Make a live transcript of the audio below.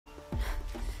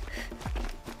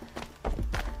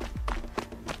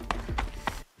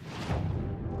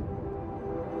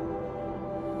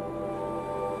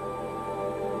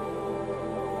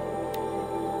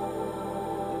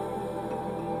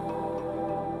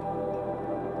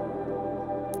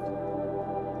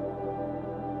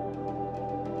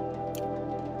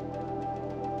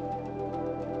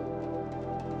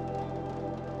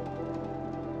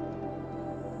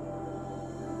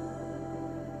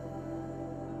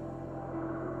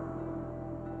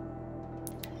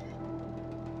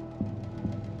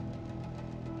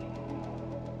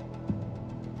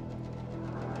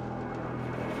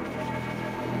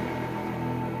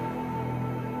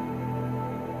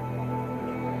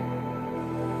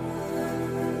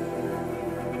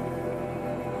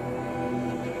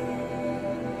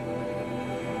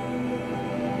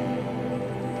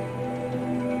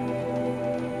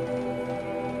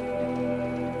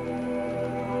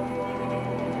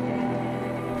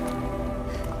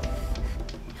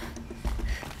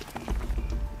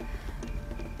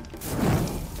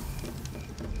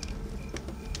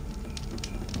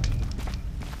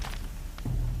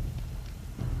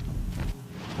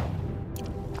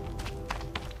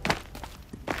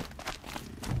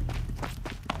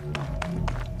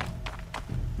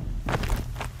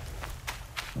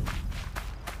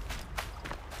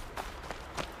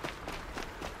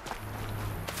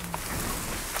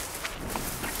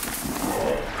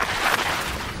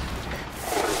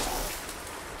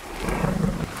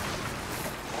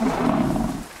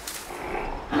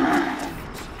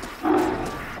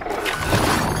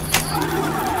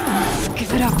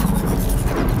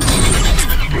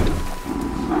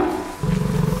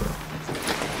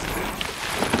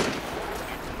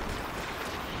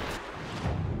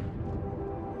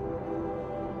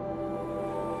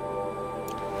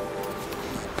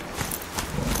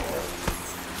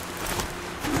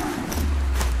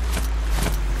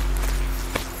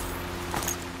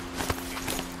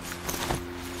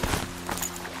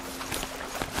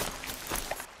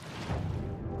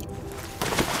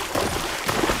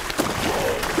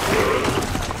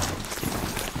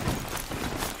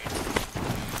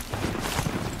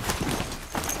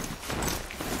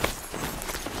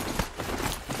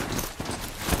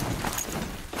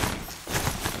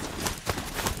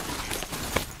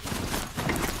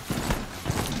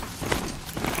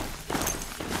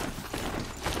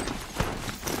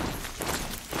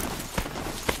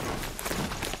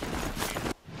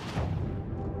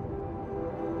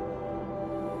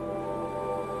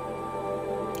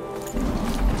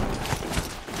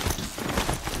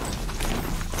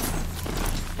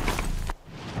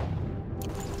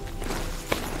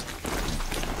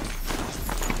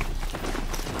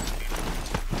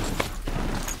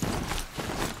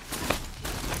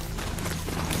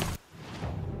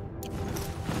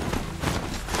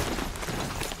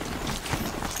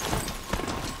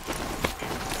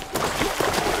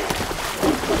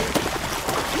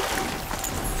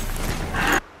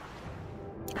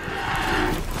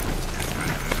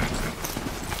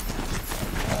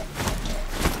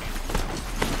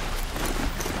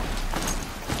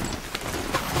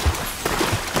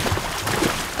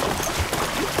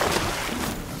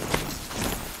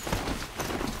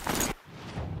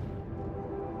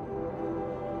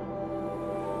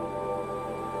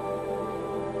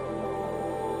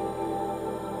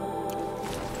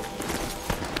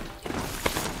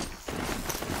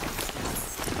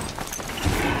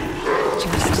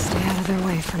Their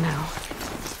way for now.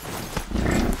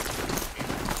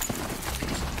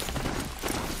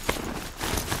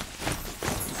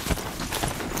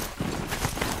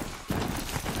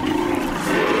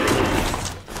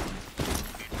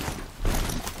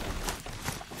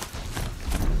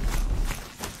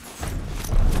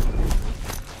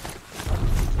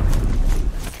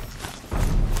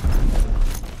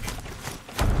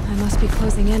 I must be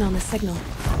closing in on the signal.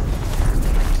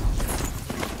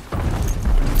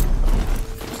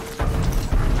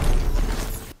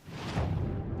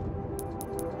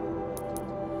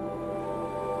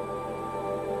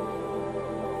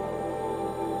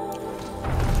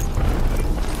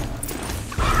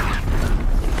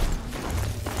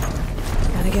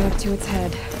 To its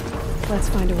head. Let's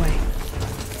find a way.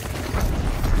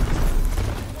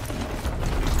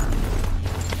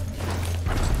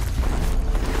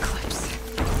 Eclipse.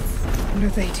 What are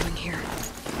they doing here?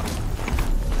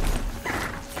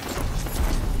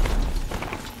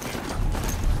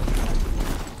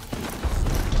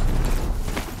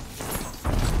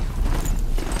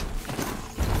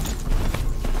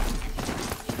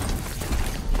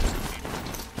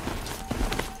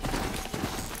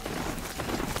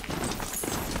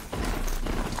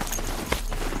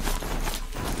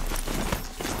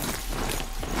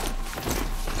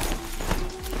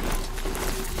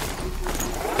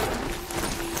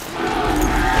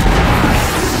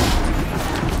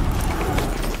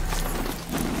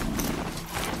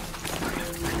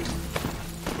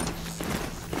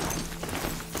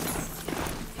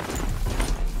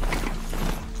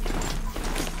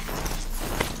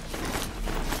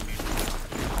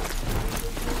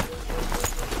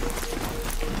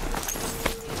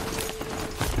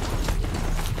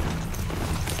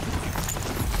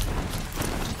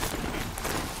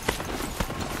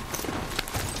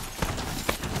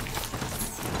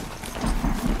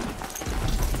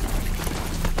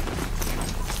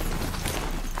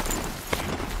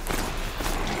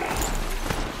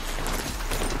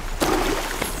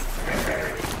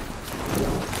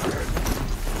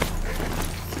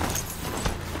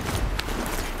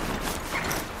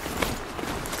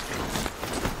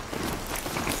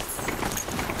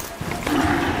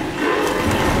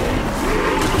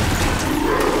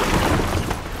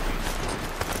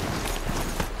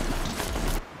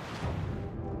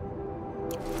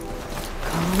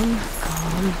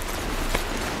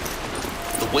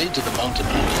 Headed to the mountain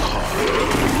on a card.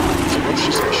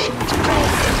 Ferocious machines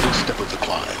guard every step of the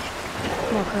climb.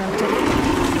 More corrupted.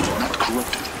 Not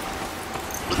corrupted,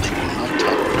 but they will not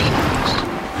tolerate humans.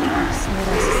 So what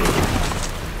else is there?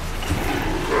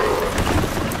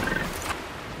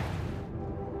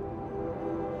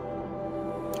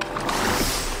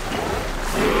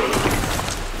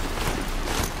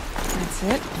 That's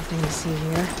it. Nothing to see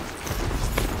here.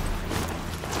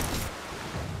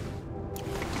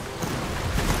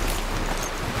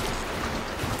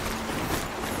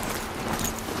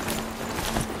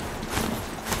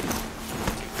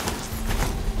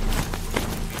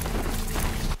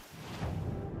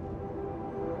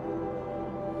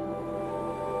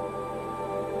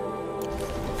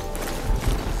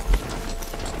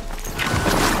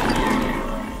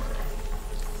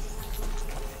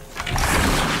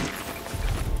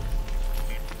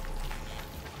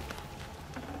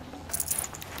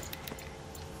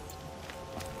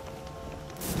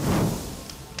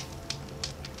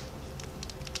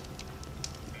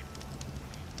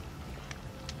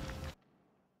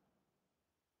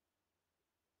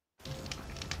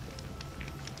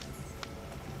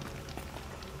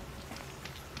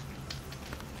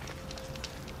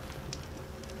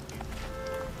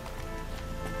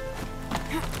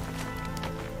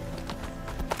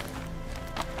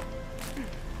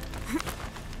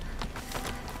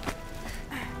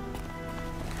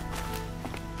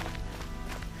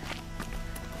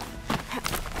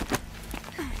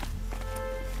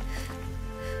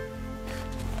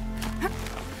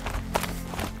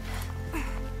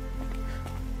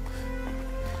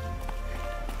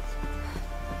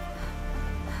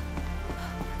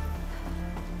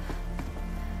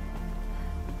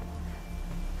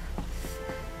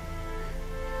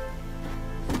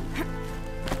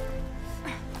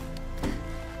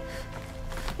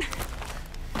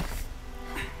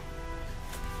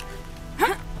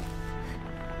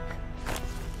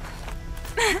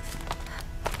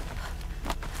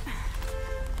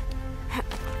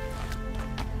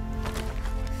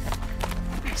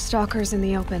 Stalkers in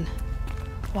the open.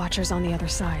 Watchers on the other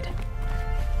side.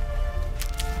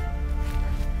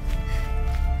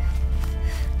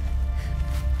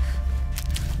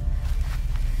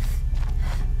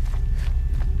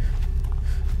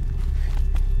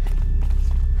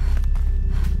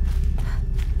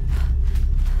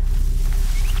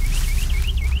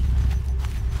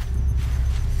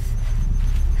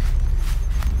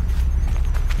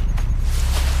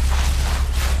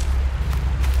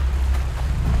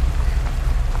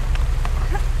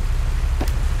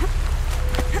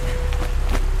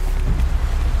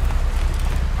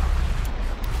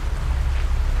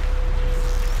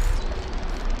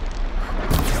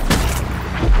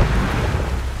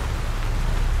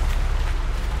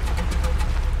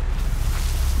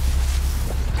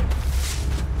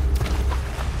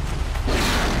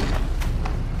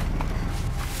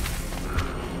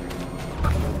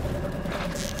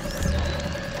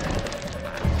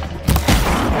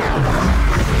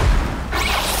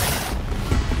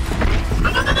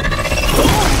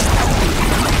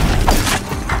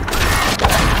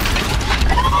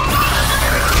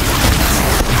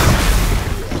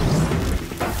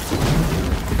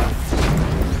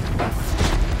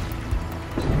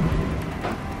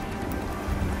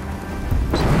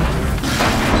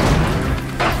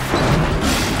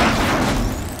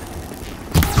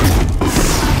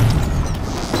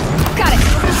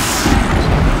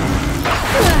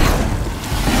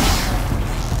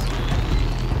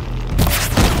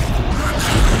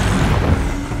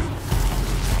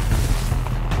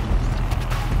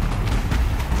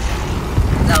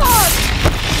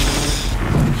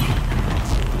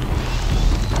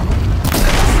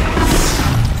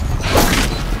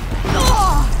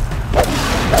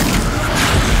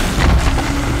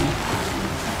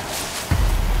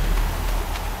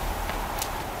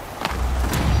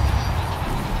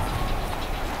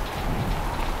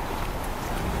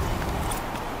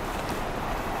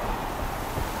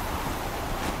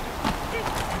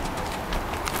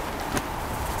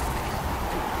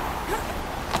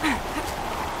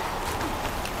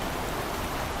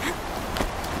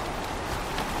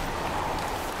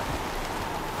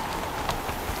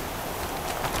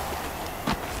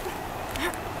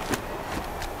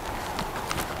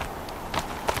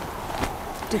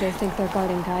 Do they think they're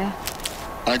guarding Gaia?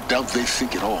 I doubt they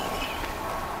think at all.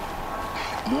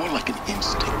 More like an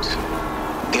instinct,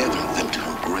 gathering them to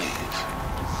her grave.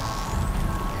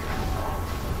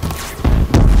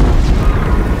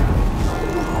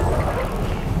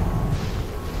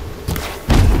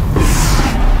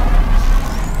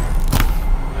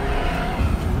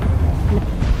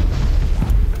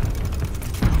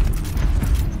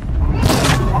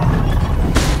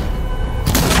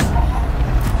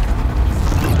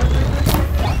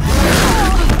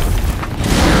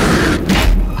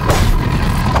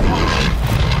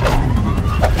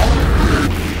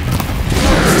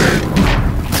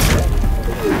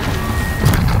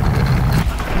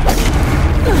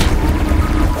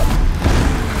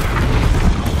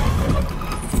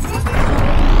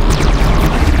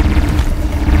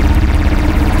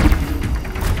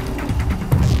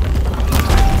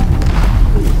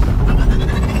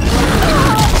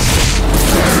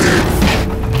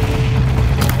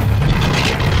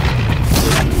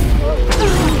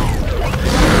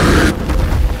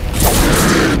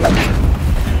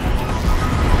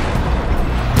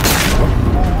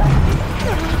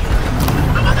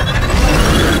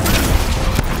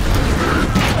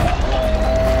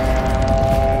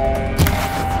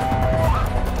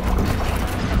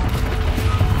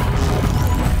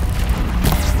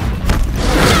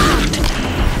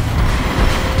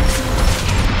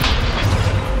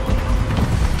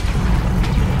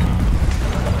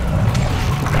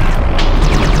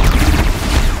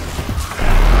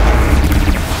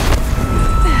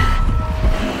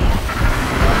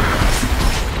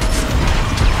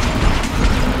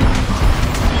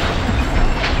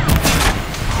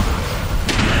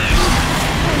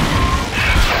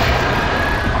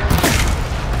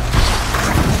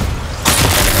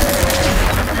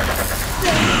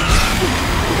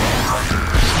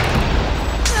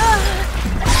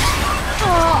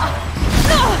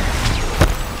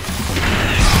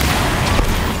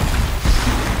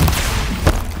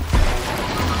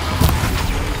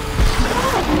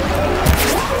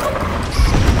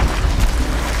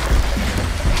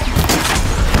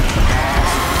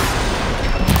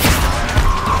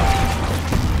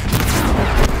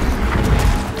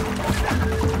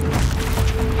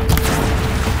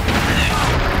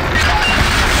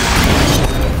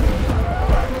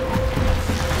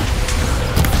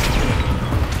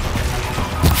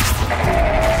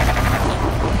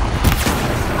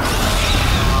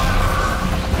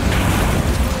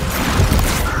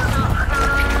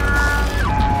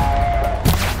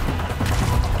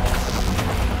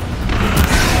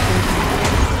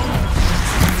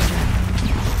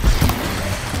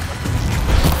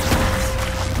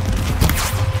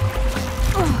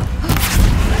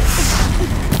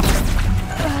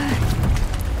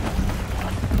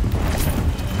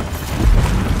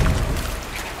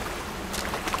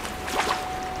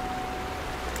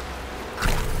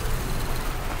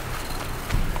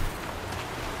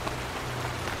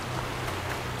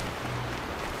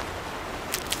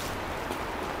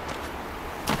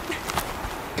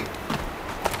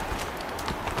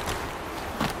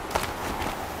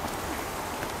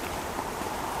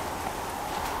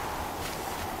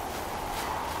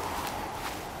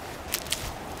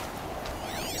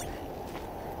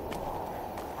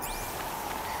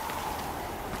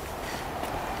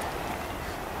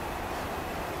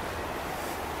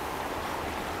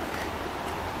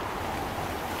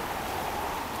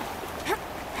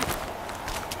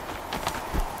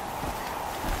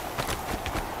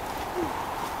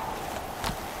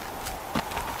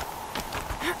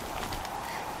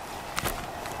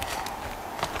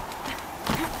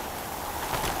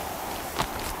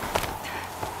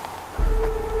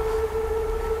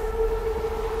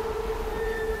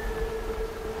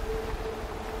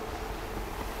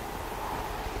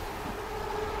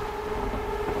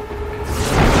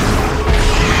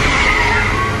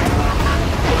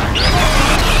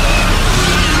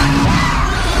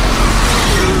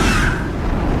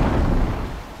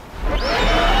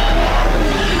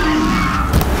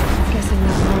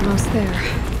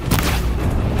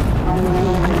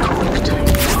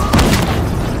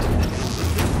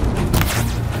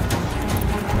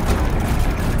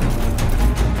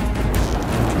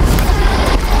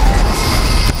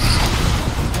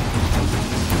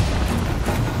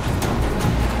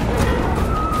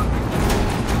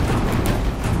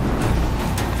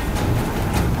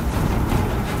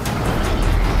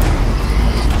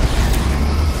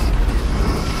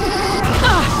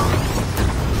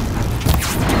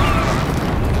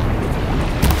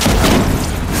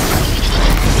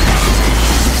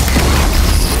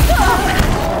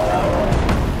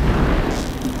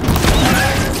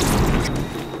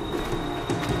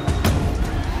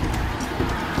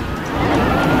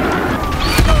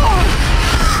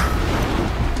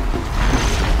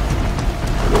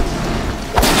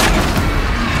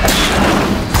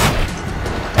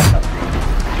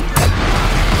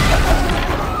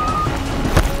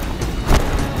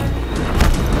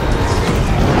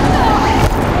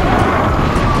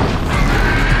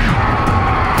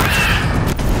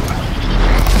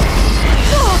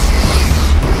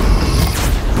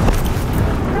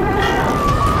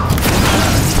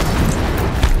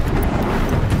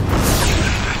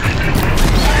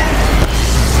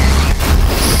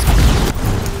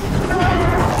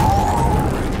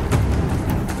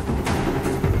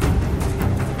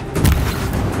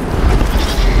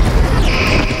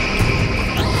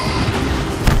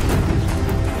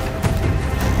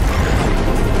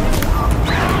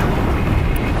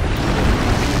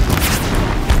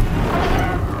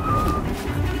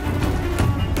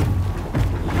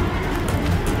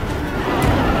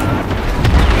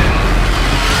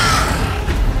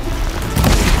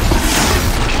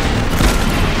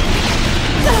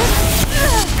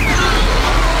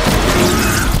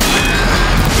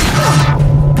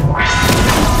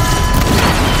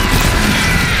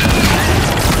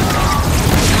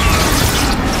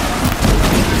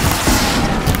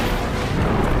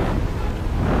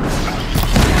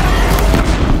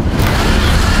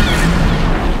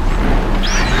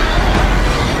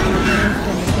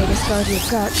 You've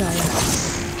got Gaia.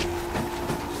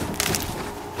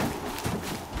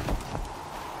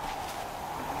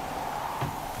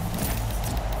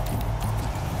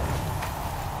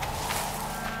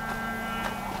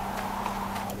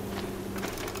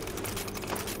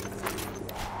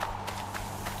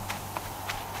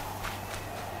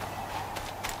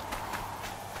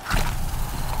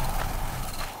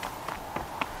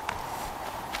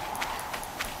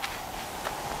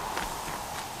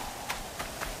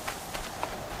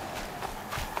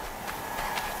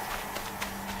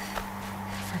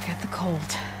 Forget the cold.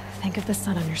 Think of the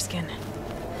sun on your skin.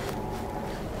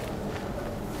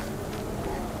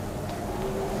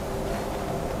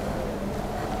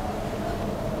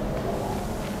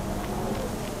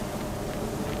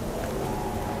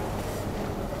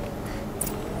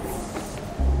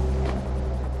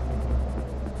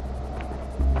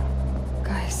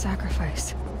 Gaia's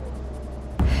sacrifice.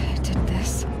 It did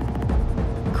this.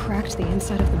 Cracked the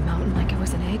inside of the mountain like it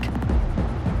was an egg.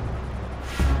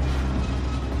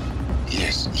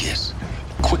 Yes.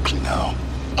 Quickly now.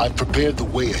 I've prepared the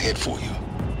way ahead for you.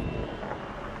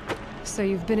 So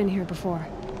you've been in here before?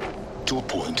 To a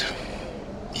point.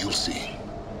 You'll see.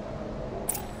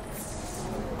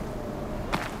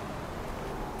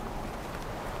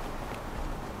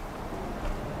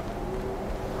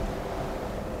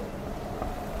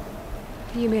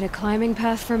 You made a climbing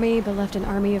path for me, but left an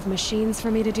army of machines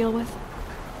for me to deal with?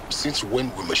 Since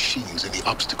when were machines any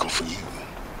obstacle for you?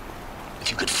 If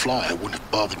you could fly, I wouldn't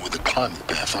have bothered with the climbing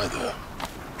path either.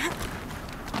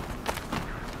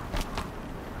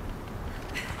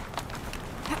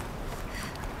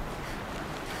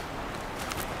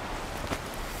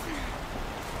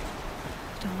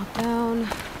 Don't look down.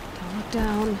 Don't look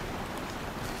down.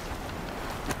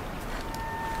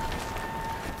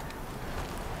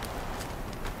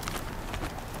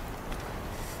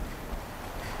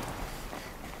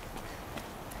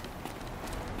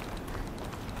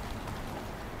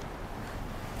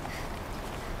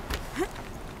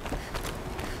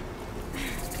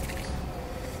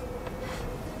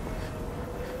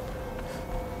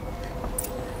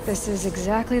 This is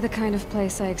exactly the kind of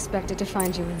place I expected to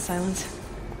find you in, Silence.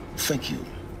 Thank you.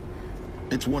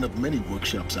 It's one of many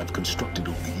workshops I've constructed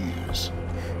over the years.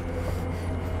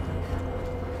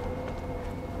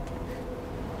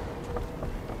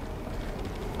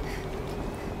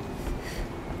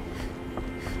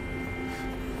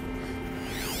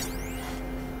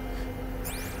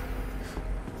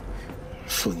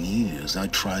 For years, I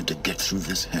tried to get through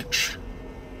this hatch.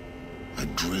 I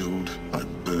drilled, I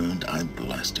burned, I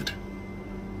blasted.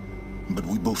 But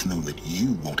we both know that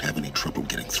you won't have any trouble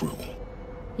getting through.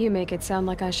 You make it sound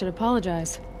like I should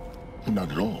apologize.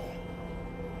 Not at all.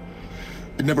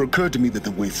 It never occurred to me that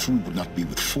the way through would not be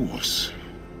with force,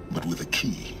 but with a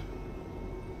key.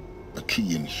 A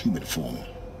key in human form.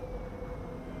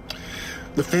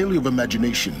 The failure of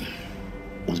imagination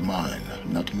was mine,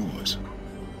 not yours.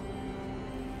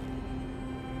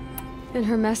 In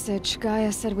her message,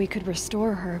 Gaia said we could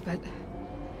restore her, but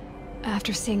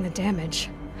after seeing the damage,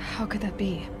 how could that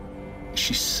be?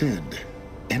 She said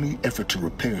any effort to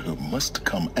repair her must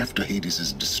come after Hades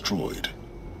is destroyed.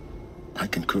 I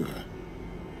concur.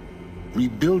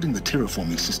 Rebuilding the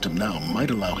terraforming system now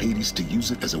might allow Hades to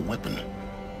use it as a weapon.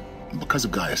 Because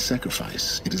of Gaia's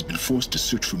sacrifice, it has been forced to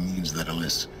search for means that are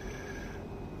less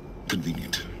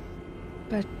convenient.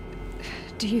 But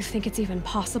do you think it's even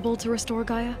possible to restore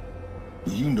Gaia?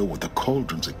 You know what the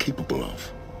Cauldrons are capable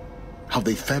of. How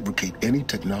they fabricate any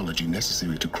technology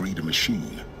necessary to create a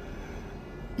machine.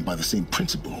 By the same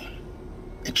principle,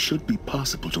 it should be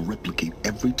possible to replicate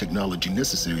every technology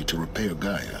necessary to repair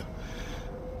Gaia.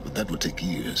 But that would take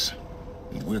years,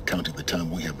 and we're counting the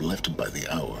time we have left by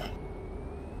the hour.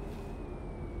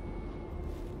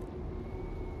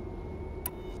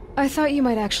 I thought you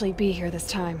might actually be here this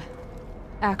time.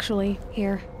 Actually,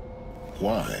 here.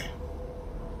 Why?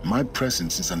 My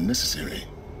presence is unnecessary.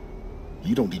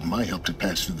 You don't need my help to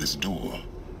pass through this door.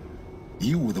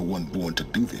 You were the one born to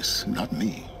do this, not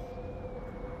me.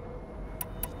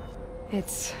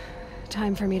 It's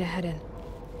time for me to head in.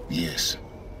 Yes.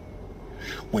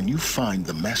 When you find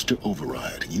the Master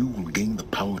Override, you will gain the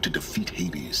power to defeat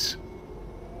Hades.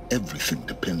 Everything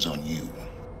depends on you.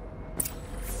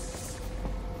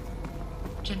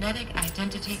 Genetic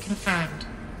identity confirmed.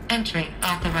 Entry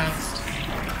authorized.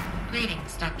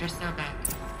 Greetings, Dr.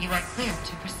 Sobeck. You are clear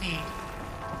to proceed.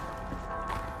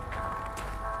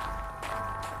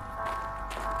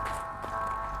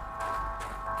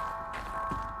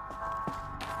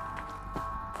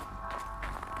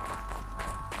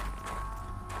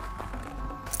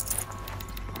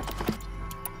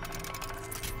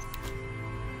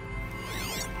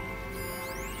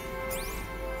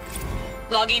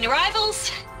 Logging arrivals.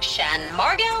 Shan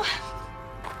Margot.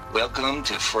 Welcome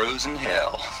to Frozen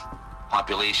Hell.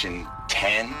 Population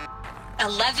 10.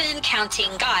 11 counting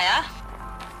Gaia.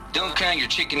 Don't count your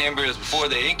chicken embryos before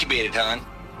they're incubated, hon.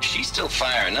 She's still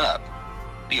firing up.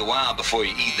 Be a while before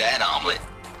you eat that omelet.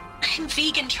 I'm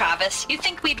vegan, Travis. You'd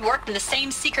think we'd worked in the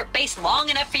same secret base long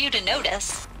enough for you to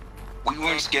notice. We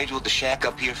weren't scheduled to shack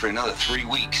up here for another 3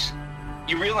 weeks.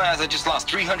 You realize I just lost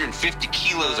 350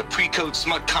 kilos of pre-code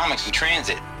smut comics in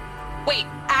transit. Wait,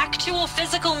 actual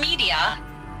physical media?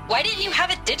 Why didn't you have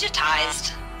it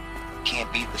digitized?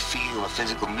 Can't beat the feel of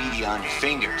physical media on your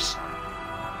fingers.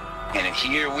 And in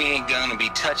here, we ain't gonna be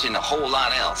touching a whole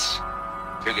lot else.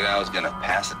 Figured I was gonna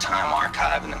pass the time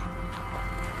archiving them.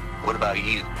 What about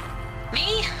you?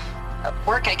 Me?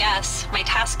 Work, I guess. My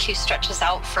task queue stretches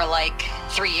out for like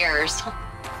 3 years.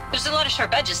 There's a lot of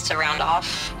sharp edges to round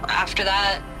off. After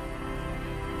that,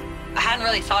 I hadn't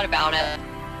really thought about it.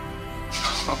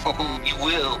 Oh, you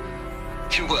will.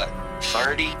 You're what,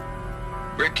 30?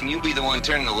 Reckon you'll be the one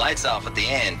turning the lights off at the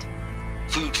end.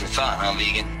 Food for thought, huh,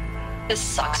 vegan? This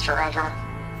sucks forever.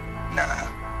 Nah,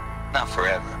 not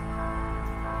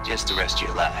forever. Just the rest of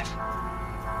your life.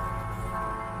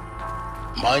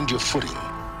 Mind your footing.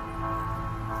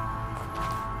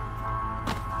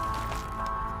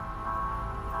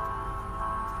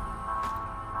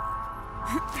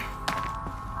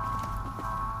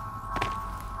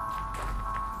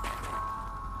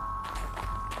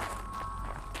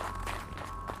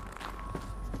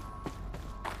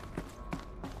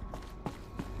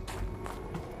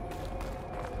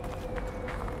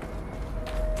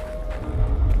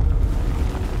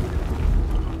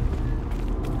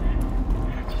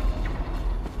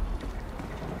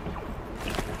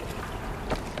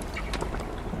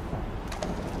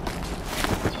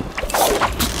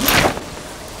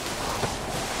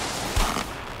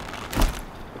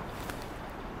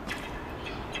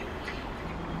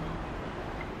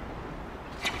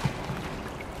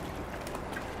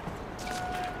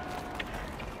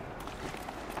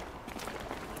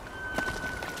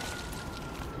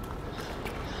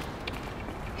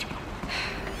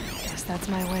 That's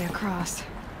my way across.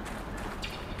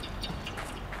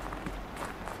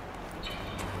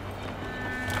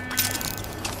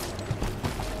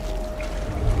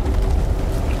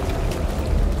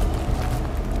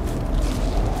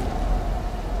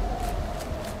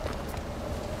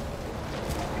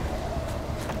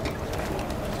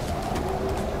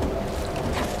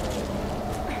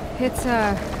 It's,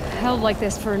 held like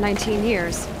this for 19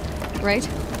 years, right?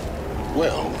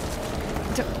 Well...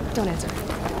 Don't answer.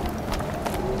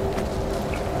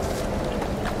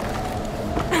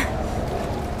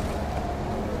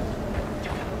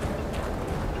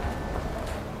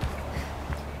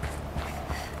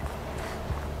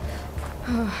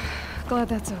 Glad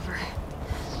that's over.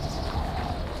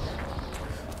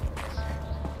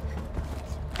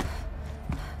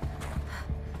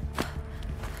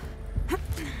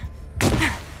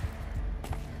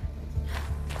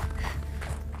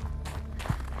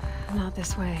 Not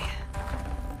this way.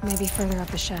 Maybe further up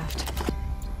the shaft.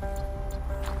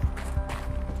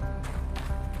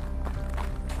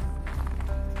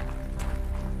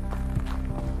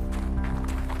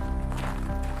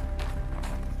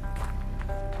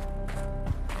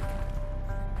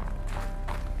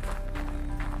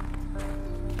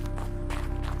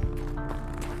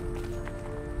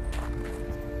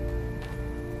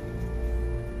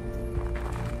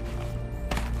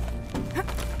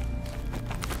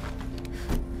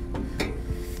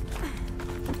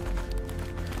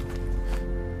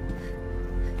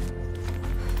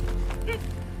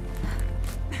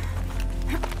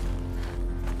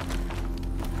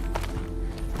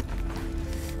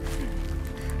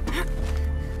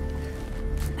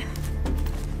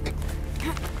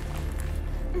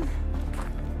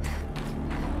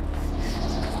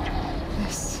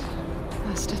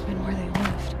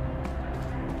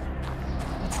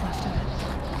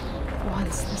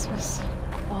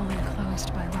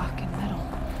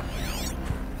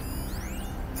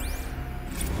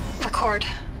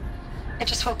 I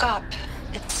just woke up.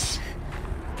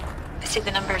 I see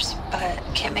the numbers, but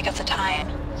can't make out the time.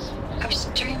 I was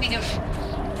dreaming of...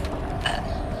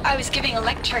 I was giving a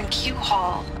lecture in Q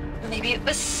Hall. Maybe it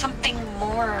was something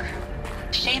more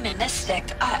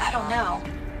shamanistic. I don't know.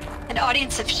 An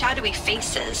audience of shadowy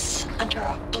faces under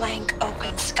a blank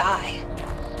open sky.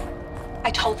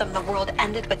 I told them the world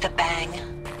ended with a bang.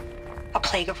 A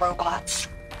plague of robots.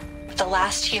 With the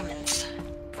last humans.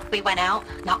 We went out,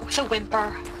 not with a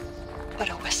whimper, but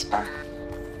a whisper.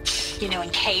 You know, in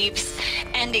caves,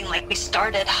 ending like we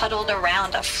started, huddled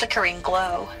around a flickering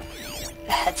glow.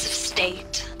 The heads of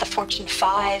state, the Fortune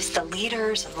 5s, the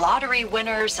leaders, and lottery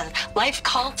winners, and life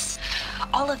cults,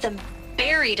 all of them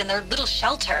buried in their little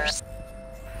shelters.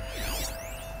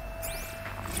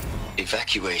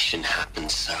 Evacuation happened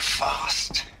so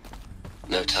fast.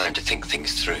 No time to think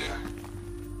things through.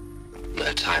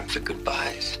 No time for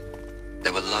goodbyes.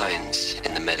 There were lines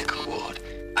in the medical ward.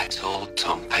 I told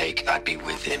Tom Paik I'd be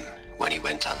with him when he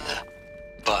went under.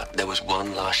 But there was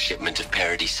one last shipment of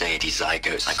Peridiceidae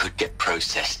zygotes I could get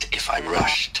processed if I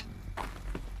rushed.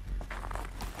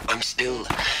 I'm still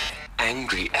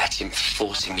angry at him for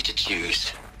forcing me to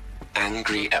choose.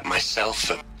 Angry at myself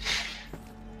for...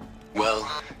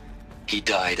 well, he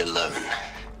died alone.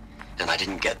 And I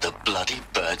didn't get the bloody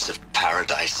birds of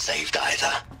paradise saved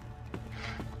either.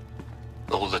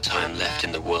 All the time left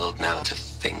in the world now to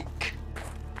think.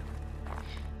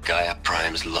 Gaia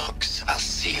Prime's locks are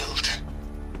sealed.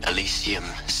 Elysium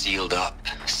sealed up,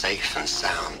 safe and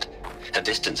sound. A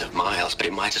distance of miles, but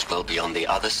it might as well be on the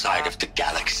other side of the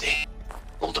galaxy.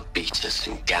 All the betas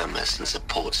and gammas and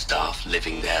support staff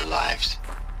living their lives.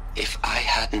 If I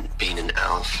hadn't been an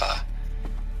alpha,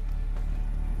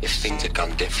 if things had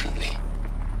gone differently,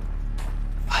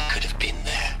 I could have been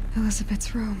there.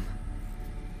 Elisabet's room.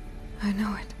 I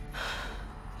know it.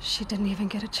 She didn't even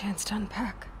get a chance to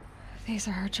unpack. These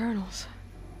are her journals.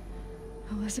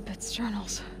 Elisabet's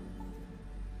journals.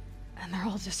 And they're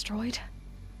all destroyed?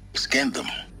 Scan them.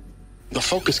 The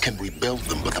Focus can rebuild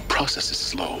them, but the process is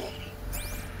slow.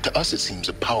 To us, it seems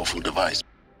a powerful device.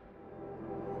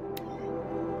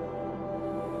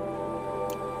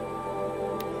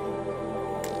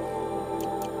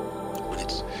 But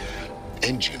its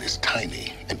engine is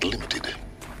tiny and limited.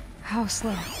 How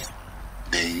slow?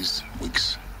 Days,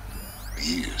 weeks,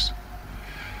 years.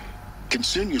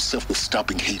 Concern yourself with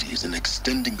stopping Hades and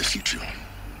extending the future,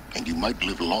 and you might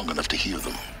live long enough to hear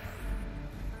them.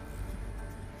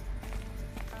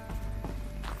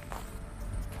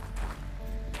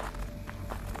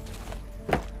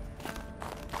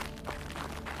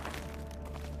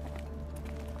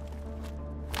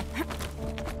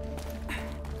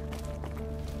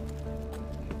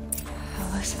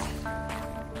 Elisabet.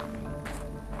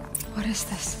 What is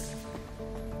this?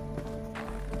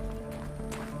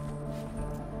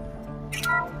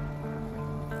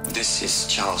 This is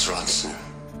Charles Ronson.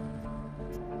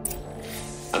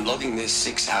 I'm logging this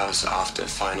 6 hours after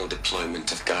final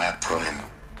deployment of Gaia Prime.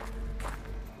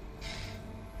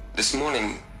 This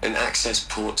morning, an access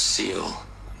port seal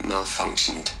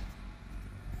malfunctioned.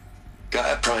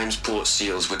 Gaia Prime's port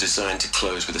seals were designed to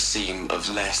close with a seam of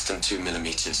less than 2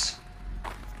 millimeters.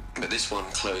 But this one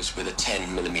closed with a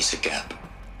 10 millimeter gap.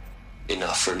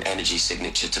 Enough for an energy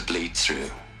signature to bleed through.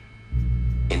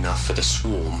 Enough for the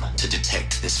swarm to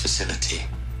detect this facility.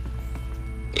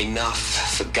 Enough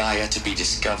for Gaia to be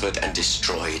discovered and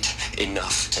destroyed.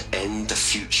 Enough to end the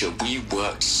future we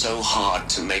worked so hard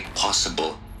to make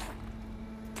possible.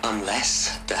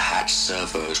 Unless the hatch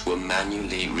servos were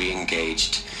manually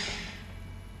re-engaged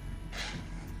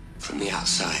from the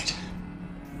outside.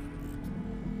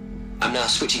 I'm now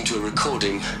switching to a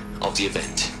recording of the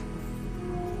event.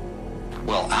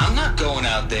 Well, I'm not going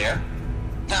out there.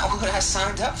 Not what I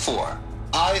signed up for.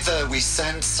 Either we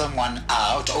send someone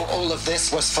out, or all of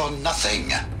this was for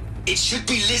nothing. It should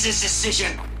be Liz's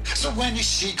decision. So when is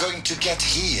she going to get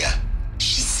here?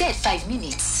 She said 5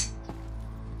 minutes.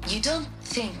 You don't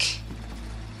think...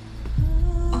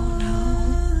 Oh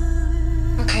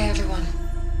no. Okay, everyone.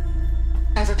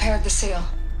 I've repaired the seal.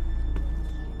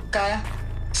 Gaia?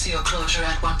 Seal closure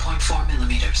at 1.4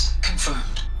 millimeters.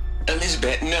 Confirmed.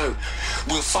 Elisabet, no.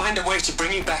 We'll find a way to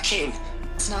bring you back in.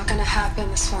 It's not gonna happen.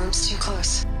 The swarm's too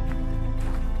close.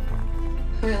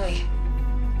 Really.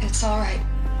 It's alright.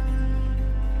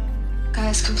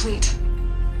 Gaia's complete.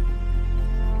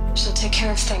 She'll take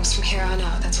care of things from here on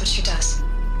out. That's what she does.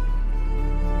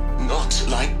 Not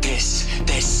like this.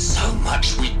 There's so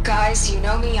much we... Guys, you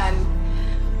know me. I'm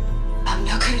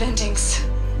no good at endings.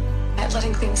 At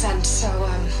letting things end, so,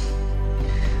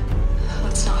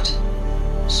 let's not.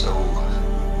 So,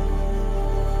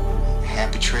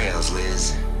 happy trails,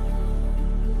 Liz.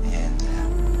 And,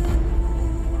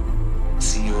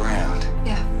 see you around.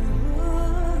 Yeah.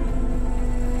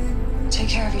 Take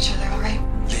care of each other, alright?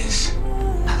 Liz.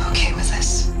 I'm okay with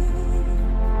this.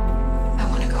 I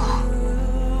want to go home.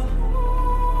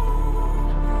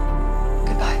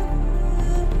 Goodbye.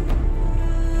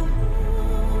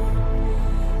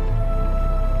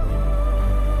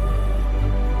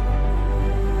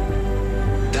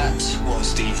 That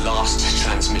was the last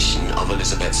transmission of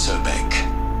Elisabet Sobeck.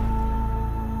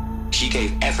 She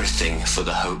gave everything for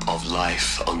the hope of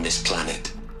life on this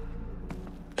planet.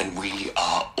 And we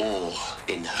are all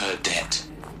in her debt.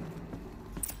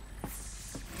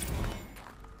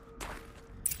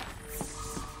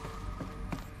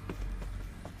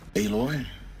 Aloy?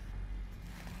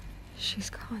 She's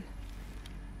gone.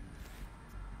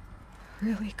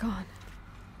 Really gone.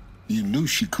 You knew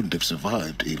she couldn't have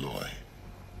survived, Aloy.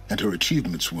 And her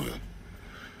achievements were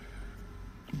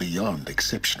beyond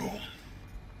exceptional.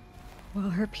 While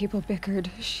her people bickered,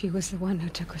 she was the one who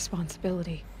took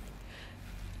responsibility.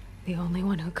 The only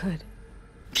one who could.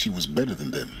 She was better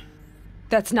than them.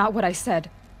 That's not what I said.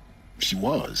 She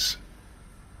was.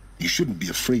 You shouldn't be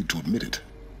afraid to admit it.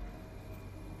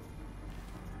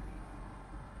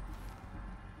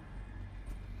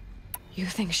 You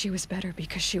think she was better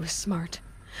because she was smart,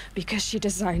 because she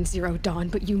designed Zero Dawn,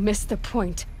 but you missed the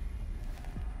point.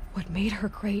 What made her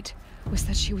great was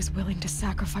that she was willing to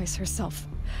sacrifice herself.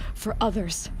 For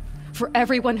others. For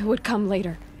everyone who would come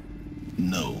later.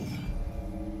 No.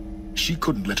 She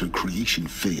couldn't let her creation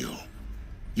fail.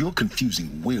 You're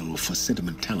confusing will for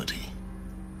sentimentality.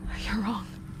 You're wrong.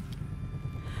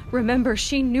 Remember,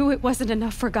 she knew it wasn't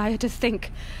enough for Gaia to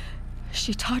think.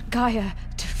 She taught Gaia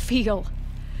to feel.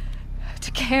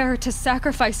 To care, to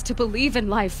sacrifice, to believe in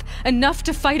life. Enough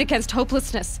to fight against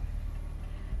hopelessness.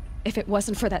 If it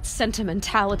wasn't for that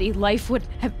sentimentality, life would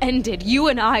have ended. You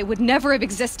and I would never have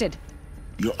existed.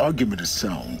 Your argument is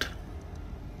sound.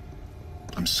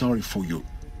 I'm sorry for your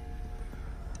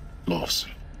loss.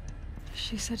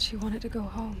 She said she wanted to go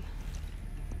home.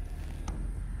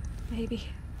 Maybe.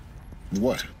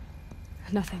 What?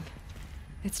 Nothing.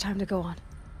 It's time to go on.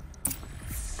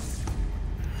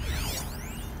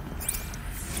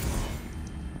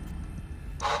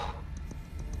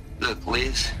 Look,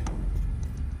 Liz.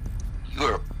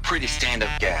 You're a pretty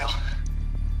stand-up gal.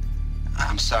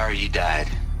 I'm sorry you died.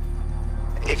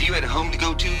 If you had a home to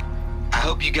go to, I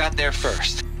hope you got there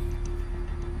first.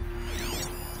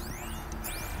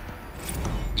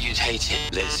 You'd hate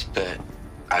it, Liz, but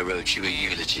I wrote you a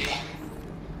eulogy.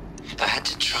 I had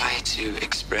to try to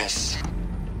express...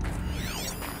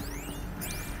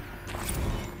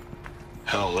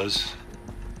 Hell, Liz.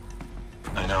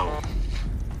 I know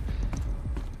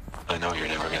you're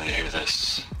never gonna hear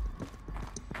this.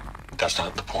 That's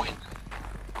not the point.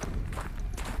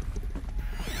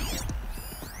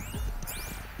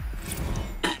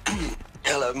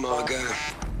 Hello, Margot.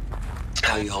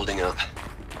 How are you holding up?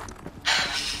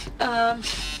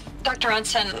 Dr.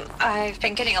 Ronson, I've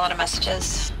been getting a lot of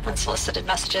messages, unsolicited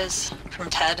messages from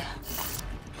Ted.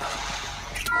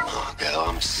 Margot,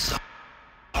 I'm sorry.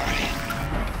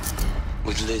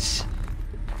 With Liz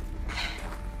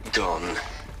gone,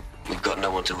 we've got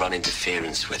no one to run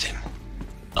interference with him.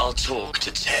 I'll talk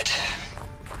to Ted.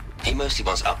 He mostly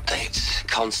wants updates,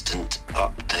 constant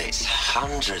updates,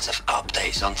 hundreds of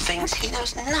updates on things he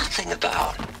knows nothing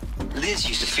about. Liz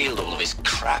used to field all of his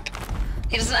crap.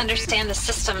 He doesn't understand the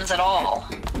systems at all.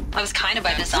 That was kind of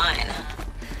by design.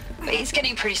 But he's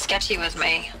getting pretty sketchy with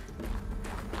me.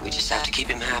 We just have to keep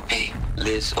him happy.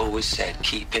 Liz always said,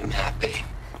 keep him happy.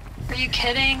 Are you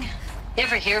kidding? You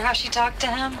ever hear how she talked to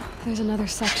him? There's another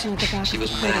section at the back. She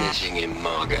was managing him,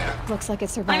 Margot. Looks like it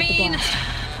survived the blast.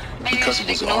 Maybe I should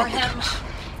ignore him.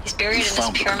 He's buried in this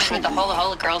pyramid with the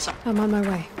Hola girls. I'm on my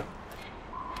way.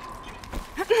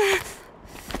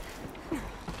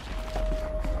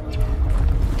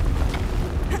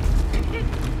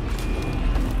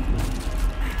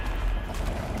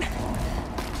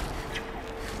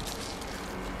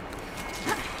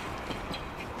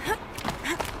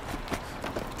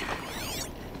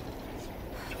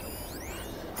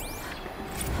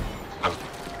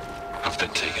 I've been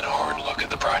taking a hard look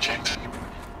at the project.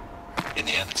 In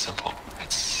the end, it's simple.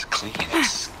 It's clean.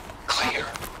 It's clear.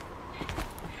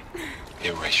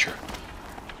 Erasure.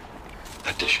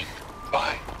 Addition.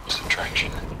 By.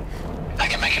 Subtraction. I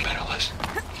can make it better, Liz.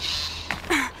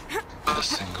 With a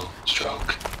single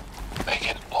stroke. Make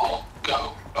it all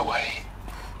go away.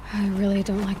 I really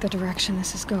don't like the direction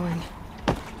this is going.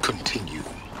 Continue.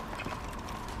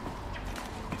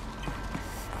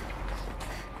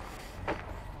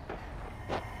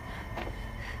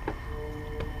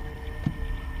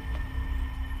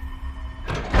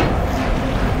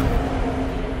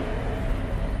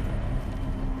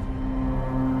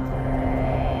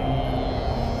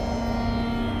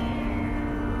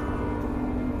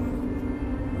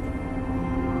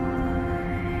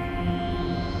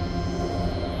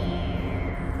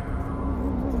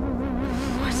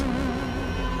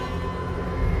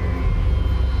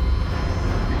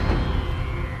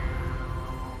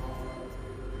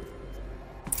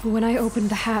 When I opened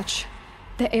the hatch,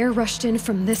 the air rushed in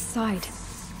from this side.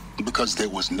 Because there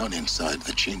was none inside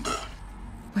the chamber.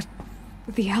 But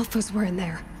the alphas were in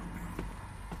there.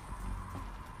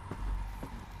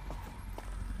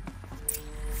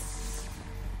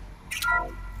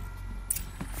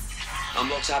 I'm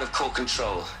locked out of core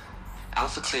control.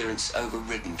 Alpha clearance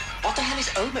overridden. What the hell is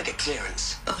Omega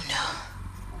clearance? Oh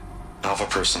no. Alpha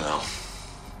personnel.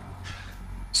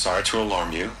 Sorry to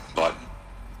alarm you, but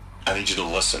I need you to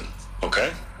listen,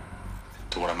 okay?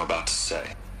 To what I'm about to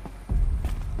say.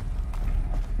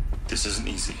 This isn't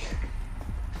easy.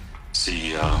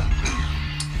 See,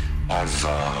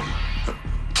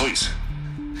 please,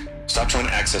 stop trying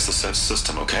to access the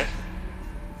system, okay?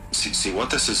 See, what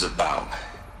this is about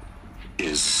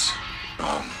is,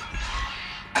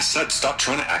 I said stop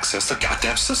trying to access the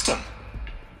goddamn system.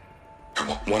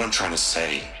 What I'm trying to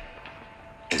say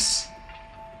is,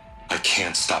 I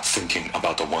can't stop thinking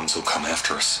about the ones who'll come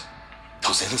after us.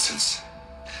 Those innocents.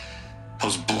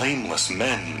 Those blameless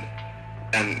men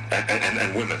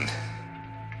and women.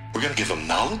 We're gonna give them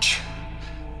knowledge?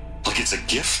 Like it's a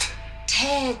gift?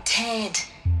 Ted.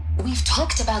 We've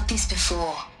talked about this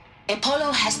before.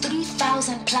 Apollo has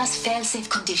 3,000 plus fail-safe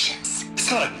conditions. It's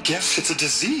not a gift, it's a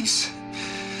disease.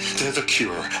 They're the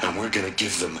cure, and we're gonna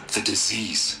give them the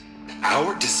disease.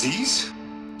 Our disease?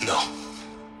 No,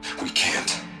 we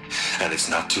can't. And it's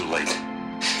not too late.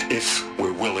 If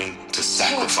we're willing to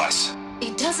sacrifice. Ted,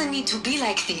 it doesn't need to be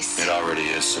like this. It already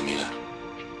is, Samina.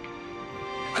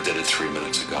 I did it 3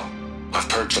 minutes ago. I've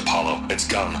purged Apollo. It's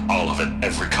gone. All of it.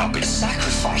 Every copy. A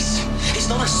sacrifice? It's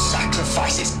not a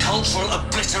sacrifice. It's cultural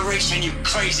obliteration, you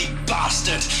crazy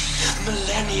bastard.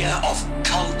 Millennia of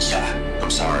culture.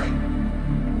 I'm sorry.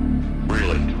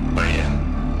 Really, I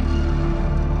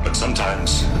am. But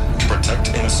sometimes, to protect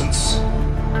innocence,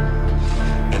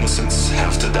 innocents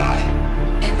have to die.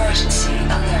 Emergency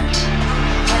alert.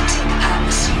 Planting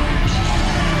atmosphere.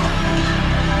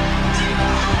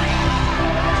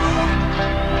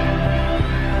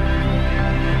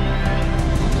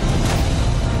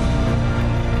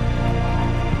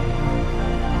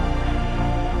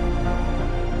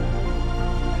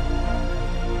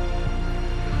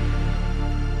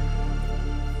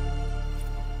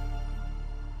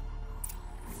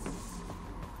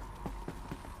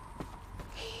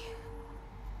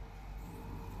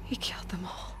 He killed them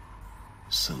all.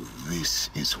 So this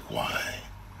is why.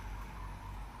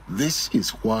 This is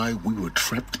why we were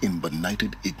trapped in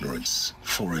benighted ignorance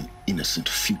for an innocent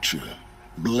future.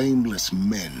 Blameless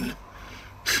men.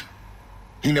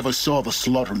 He never saw the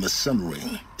slaughter in the Sun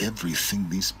Ring. Everything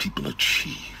these people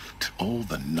achieved, all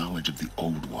the knowledge of the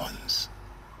old ones,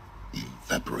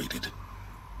 evaporated,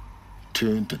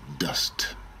 turned to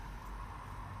dust,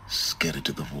 scattered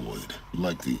to the void,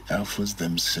 like the Alphas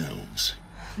themselves.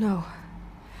 No.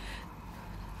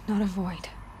 Not a void.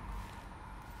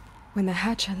 When the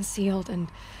hatch unsealed and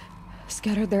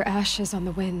scattered their ashes on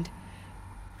the wind,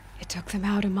 it took them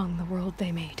out among the world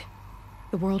they made.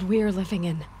 The world we're living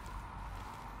in.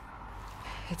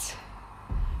 It's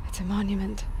a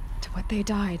monument to what they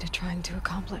died trying to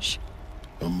accomplish.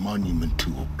 A monument to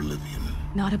oblivion.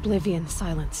 Not oblivion,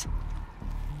 silence.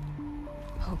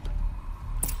 Hope.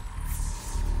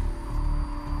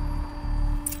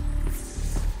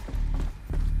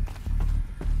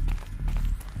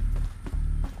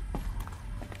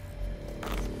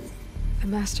 The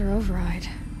master override.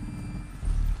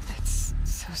 It's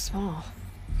so small.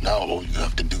 Now all you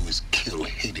have to do is kill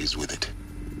Hades with it.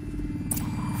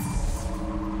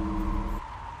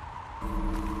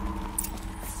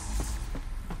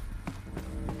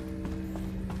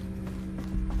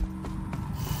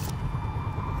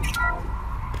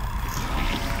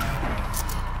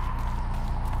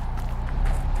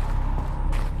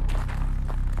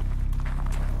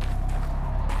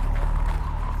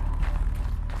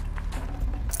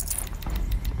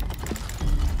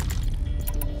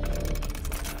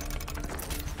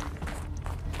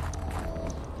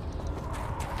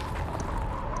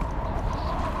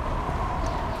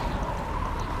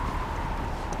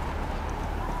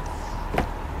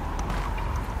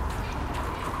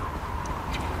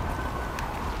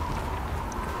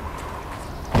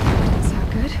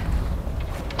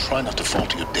 Try not to fall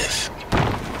to your death.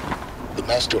 The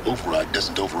master override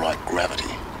doesn't override gravity.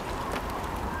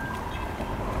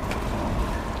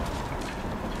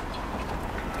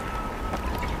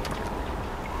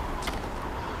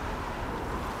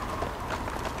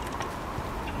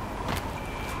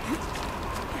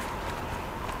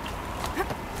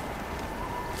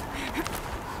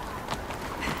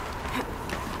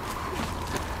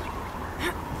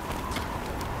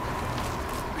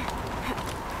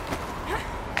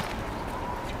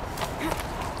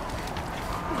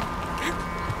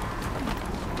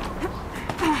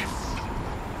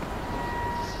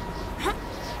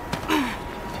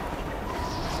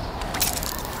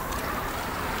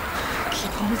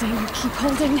 Keep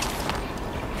holding.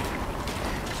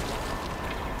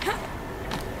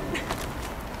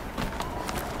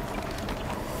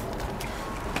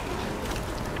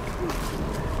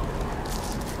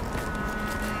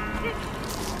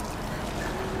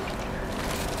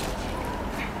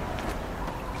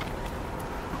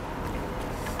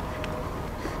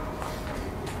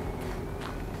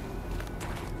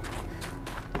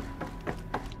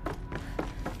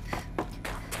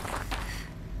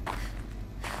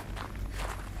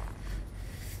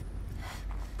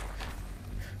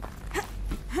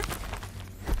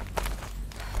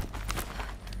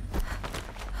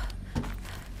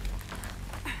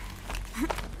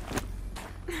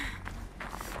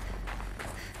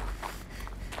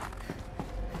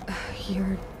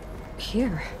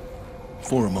 here?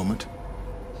 For a moment.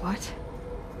 What?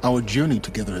 Our journey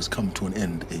together has come to an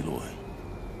end, Aloy.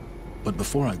 But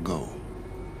before I go,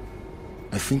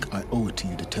 I think I owe it to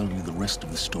you to tell you the rest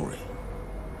of the story.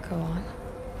 Go on.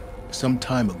 Some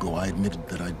time ago, I admitted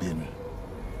that I'd been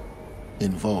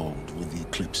involved with the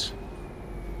Eclipse.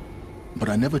 But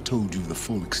I never told you the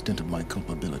full extent of my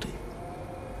culpability.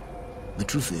 The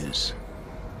truth is,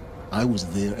 I was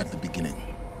there at the beginning.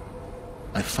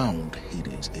 I found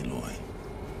Hades, Aloy,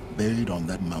 buried on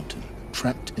that mountain,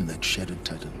 trapped in that shattered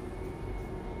titan.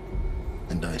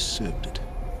 And I served it.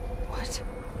 What?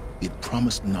 It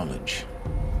promised knowledge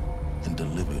and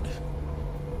delivered.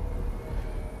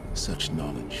 Such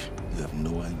knowledge, you have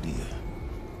no idea.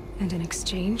 And in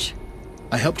exchange?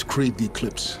 I helped create the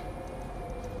Eclipse.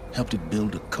 Helped it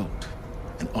build a cult,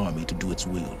 an army to do its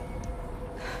will.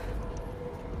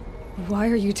 Why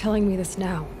are you telling me this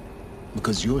now?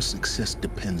 Because your success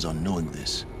depends on knowing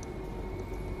this.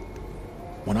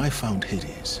 When I found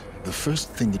Hades, the first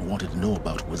thing it wanted to know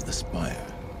about was the Spire.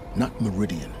 Not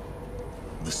Meridian.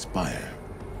 The Spire.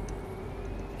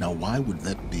 Now why would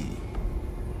that be?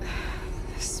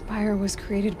 The Spire was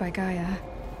created by Gaia.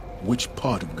 Which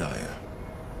part of Gaia?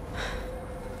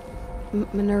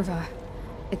 Minerva.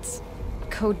 Its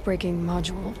code-breaking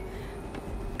module.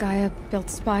 Gaia built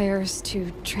spires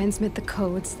to transmit the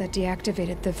codes that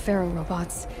deactivated the Faro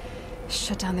robots,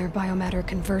 shut down their biomatter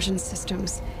conversion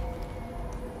systems.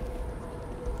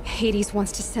 Hades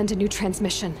wants to send a new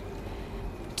transmission.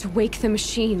 To wake the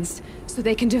machines, so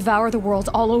they can devour the world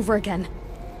all over again.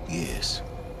 Yes.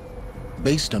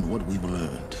 Based on what we've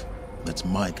learned, that's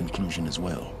my conclusion as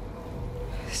well.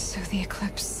 So the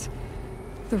Eclipse...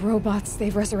 the robots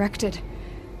they've resurrected...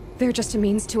 they're just a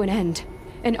means to an end.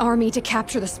 An army to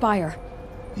capture the Spire.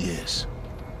 Yes.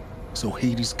 So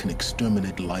Hades can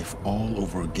exterminate life all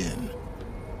over again.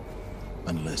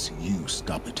 Unless you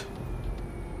stop it.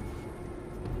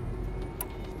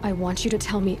 I want you to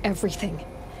tell me everything.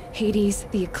 Hades,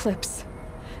 the Eclipse.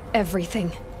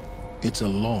 Everything. It's a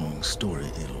long story,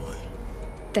 Aloy.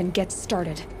 Then get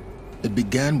started. It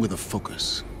began with a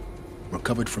focus.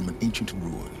 Recovered from an ancient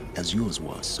ruin, as yours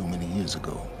was so many years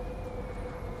ago.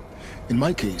 In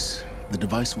my case, the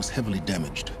device was heavily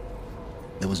damaged.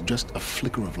 There was just a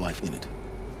flicker of life in it.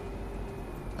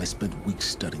 I spent weeks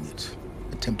studying it,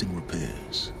 attempting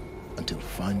repairs, until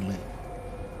finally,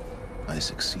 I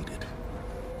succeeded.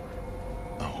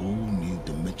 A whole new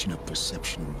dimension of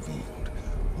perception revealed,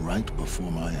 right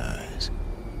before my eyes.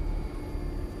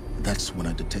 That's when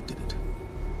I detected it.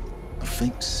 A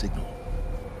faint signal.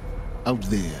 Out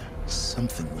there,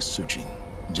 something was searching,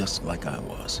 just like I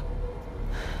was.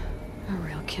 A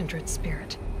real kindred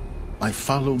spirit. I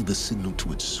followed the signal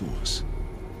to its source.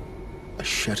 A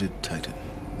shattered titan,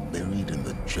 buried in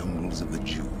the jungles of the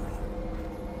Jewel.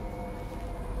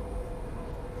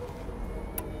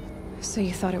 So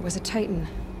you thought it was a titan?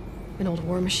 An old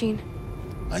war machine?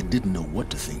 I didn't know what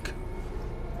to think.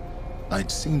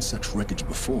 I'd seen such wreckage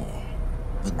before.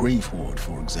 The Grave Horde,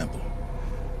 for example.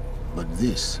 But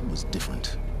this was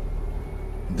different.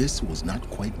 This was not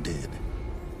quite dead.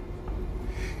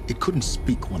 It couldn't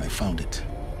speak when I found it,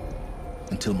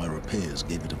 until my repairs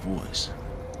gave it a voice.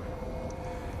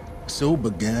 So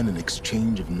began an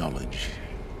exchange of knowledge.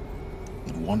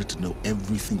 It wanted to know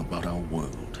everything about our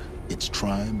world, its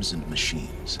tribes and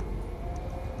machines.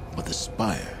 But the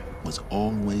Spire was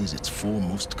always its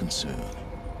foremost concern.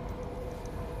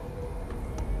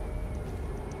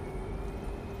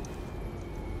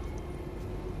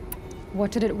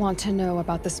 What did it want to know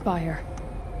about the Spire?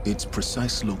 Its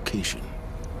precise location.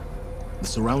 The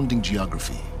surrounding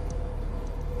geography.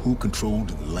 Who controlled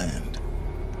the land.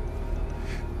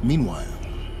 Meanwhile,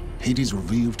 Hades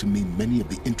revealed to me many of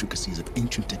the intricacies of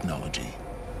ancient technology.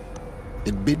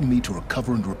 It bid me to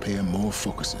recover and repair more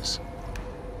focuses.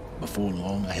 Before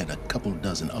long, I had a couple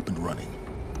dozen up and running.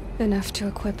 Enough to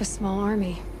equip a small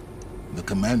army. The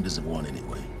commanders of one,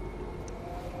 anyway.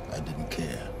 I didn't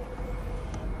care.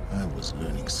 I was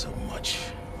learning so much.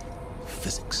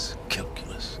 Physics,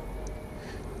 calculus.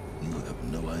 You have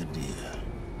no idea.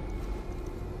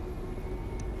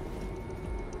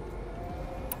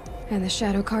 And the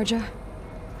Shadow Carja?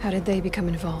 How did they become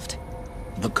involved?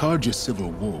 The Carja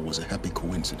Civil War was a happy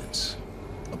coincidence.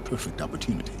 A perfect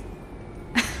opportunity.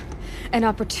 An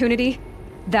opportunity?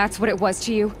 That's what it was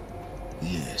to you?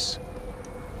 Yes.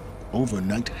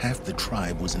 Overnight, half the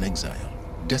tribe was in exile,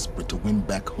 desperate to win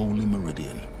back Holy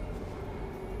Meridian.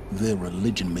 Their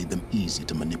religion made them easy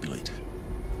to manipulate.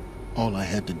 All I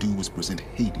had to do was present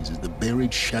Hades as the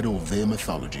buried shadow of their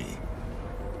mythology.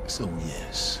 So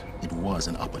yes, it was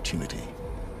an opportunity.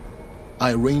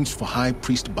 I arranged for High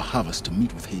Priest Bahavas to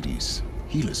meet with Hades.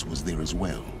 Helis was there as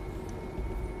well.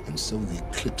 And so the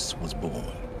Eclipse was born.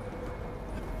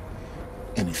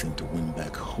 Anything to win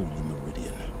back Holy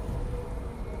Meridian.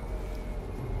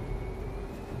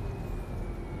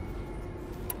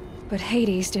 But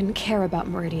Hades didn't care about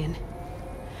Meridian.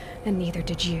 And neither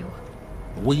did you.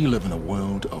 We live in a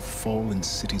world of fallen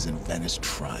cities and vanished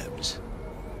tribes.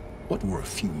 What were a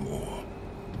few more?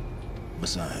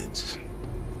 Besides,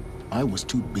 I was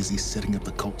too busy setting up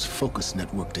the cult's focus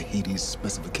network to Hades'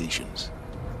 specifications.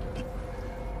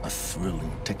 A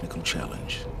thrilling technical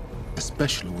challenge,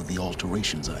 especially with the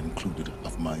alterations I included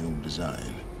of my own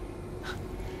design.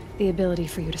 The ability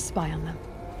for you to spy on them.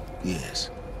 Yes.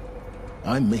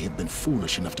 I may have been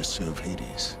foolish enough to serve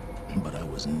Hades, but I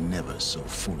was never so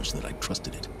foolish that I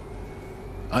trusted it.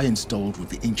 I installed what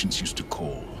the ancients used to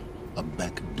call a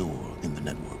back door in the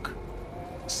network.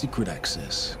 Secret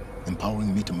access,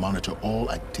 empowering me to monitor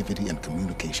all activity and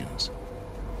communications.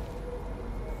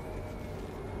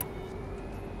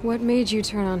 What made you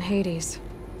turn on Hades?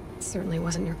 It certainly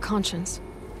wasn't your conscience.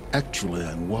 Actually,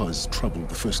 I was troubled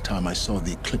the first time I saw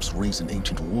the Eclipse raise an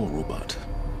ancient war robot.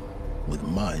 With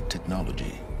my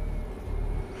technology.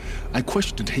 I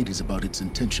questioned Hades about its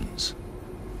intentions.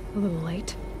 A little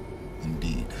late.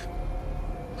 Indeed.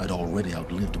 I'd already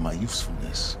outlived my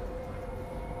usefulness.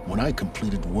 When I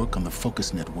completed work on the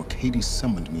focus network, Hades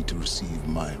summoned me to receive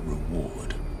my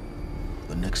reward.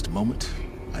 The next moment,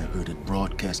 I heard it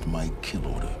broadcast my kill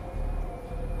order.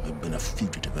 I've been a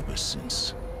fugitive ever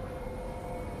since.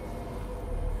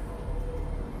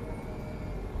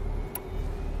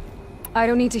 I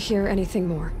don't need to hear anything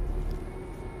more.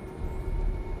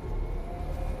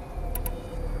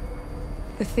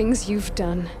 The things you've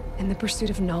done in the pursuit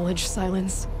of knowledge,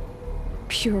 Silence,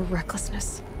 pure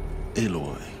recklessness.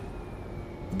 Aloy,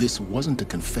 this wasn't a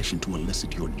confession to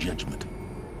elicit your judgment.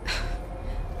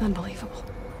 Unbelievable.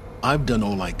 I've done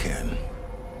all I can.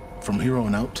 From here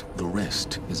on out, the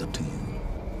rest is up to you.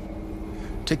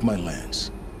 Take my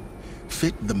lance.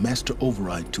 Fit the master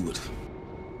override to it.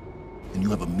 And you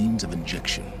have a means of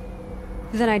injection.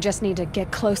 Then I just need to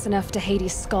get close enough to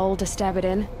Hades' skull to stab it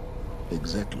in?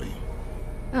 Exactly.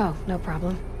 Oh, no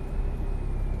problem.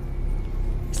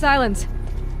 Silence!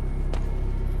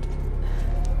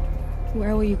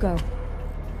 Where will you go?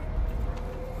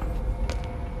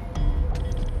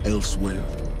 Elsewhere.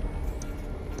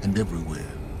 And everywhere.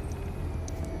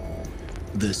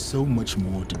 There's so much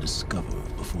more to discover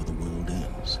before the world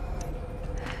ends.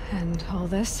 And all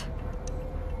this?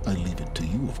 I leave it to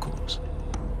you, of course.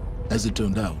 As it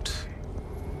turned out,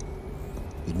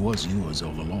 it was yours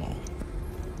all along.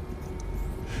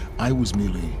 I was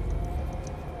merely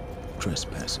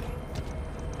trespassing.